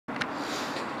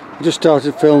I just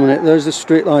started filming it. There's the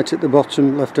street light at the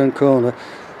bottom left hand corner.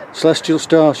 Celestial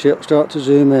starship, start to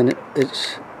zoom in,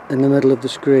 it's in the middle of the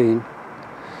screen.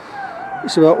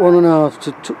 It's about 1.5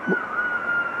 to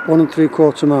 1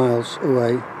 3/4 miles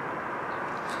away.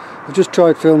 I've just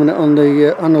tried filming it on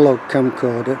the analog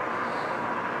camcorder,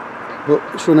 but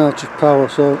it's run out of power,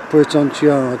 so I put it on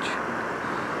charge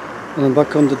and I'm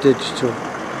back on the digital.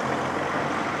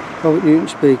 Robert Newton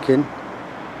speaking.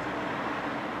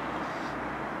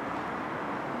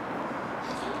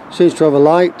 Seems to have a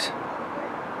light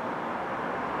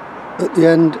at the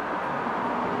end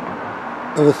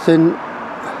of a thin,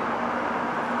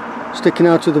 sticking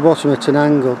out of the bottom at an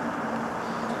angle.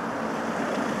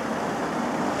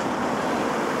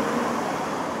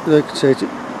 They could say it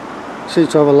seems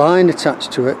to have a line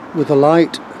attached to it with a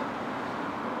light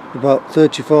about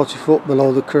 30-40 foot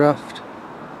below the craft.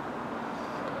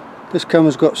 This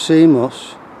camera's got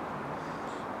CMOS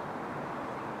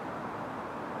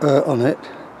on it.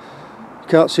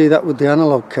 You can't see that with the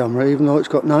analog camera, even though it's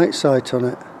got night sight on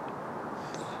it.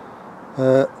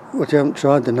 But you haven't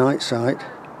tried the night sight.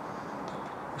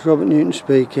 It's Robert Newton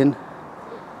speaking.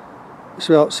 It's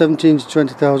about 17 to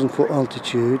 20,000 foot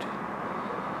altitude.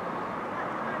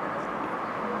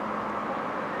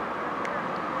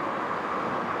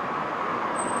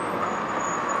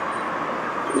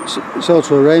 It's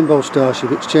also a rainbow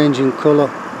starship, it's changing colour.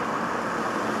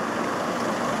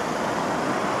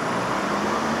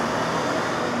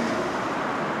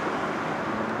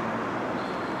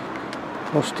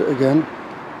 Lost it again.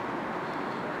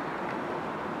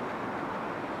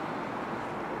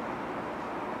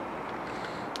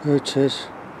 There it is.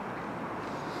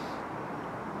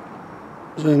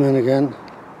 Zoom in again.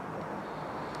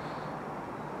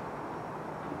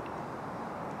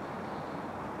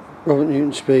 Robert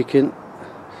Newton speaking.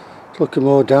 It's looking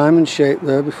more diamond shaped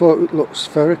there, before it looked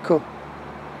spherical.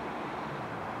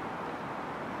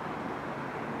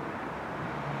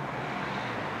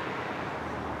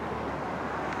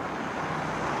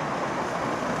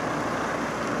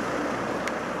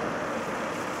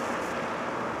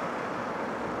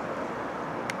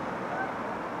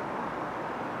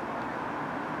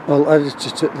 I'll edit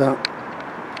it at that.